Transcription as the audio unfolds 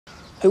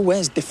Who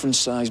wears different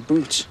sized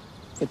boots?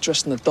 Get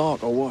dressed in the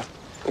dark or what?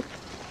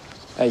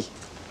 Hey,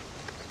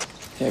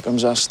 here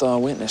comes our star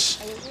witness.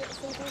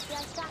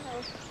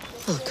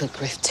 Oh, good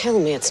grief, tell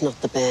me it's not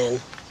the bairn.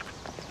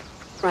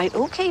 Right,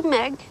 OK,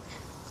 Meg.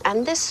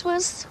 And this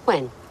was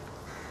when?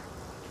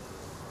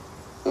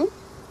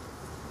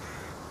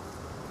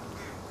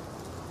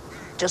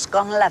 Just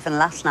gone 11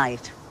 last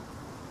night.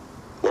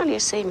 Well, you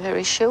seem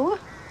very sure.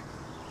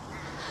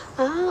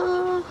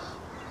 Ah,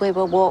 we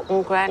were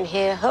walking Gran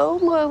here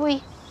home, were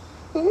we?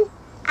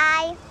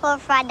 Aye, we're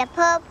from the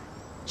pub.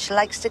 She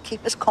likes to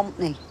keep us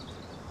company.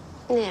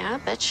 Yeah,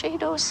 I bet she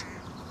does.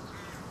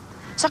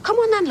 So come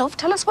on then, love,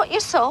 tell us what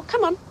you saw.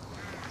 Come on.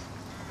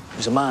 It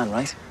was a man,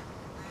 right?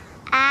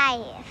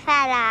 Aye, a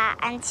fella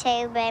and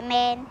 2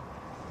 women.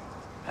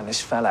 And this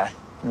fella,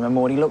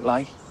 remember what he looked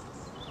like?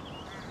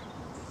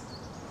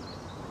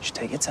 Just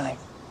take your time.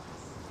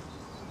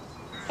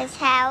 His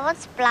hair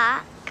was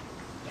black.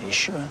 Are you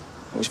sure?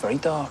 It was very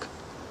dark.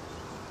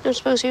 Don't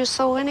suppose you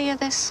saw any of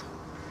this?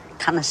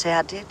 Can I say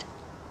I did?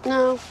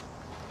 No.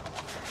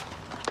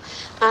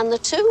 And the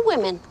 2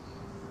 women?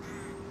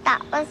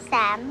 That was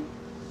them.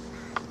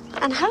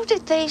 And how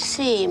did they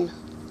seem?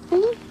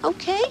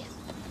 OK?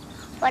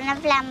 One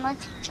of them was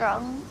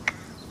drunk.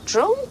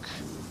 Drunk?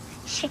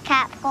 She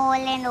kept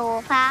falling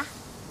over.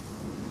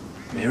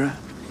 Vera?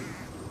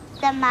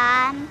 The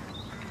man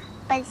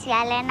was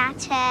yelling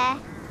at her.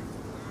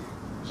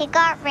 He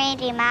got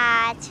really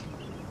mad.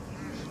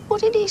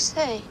 What did he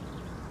say?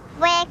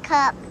 Wake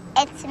up,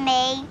 it's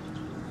me.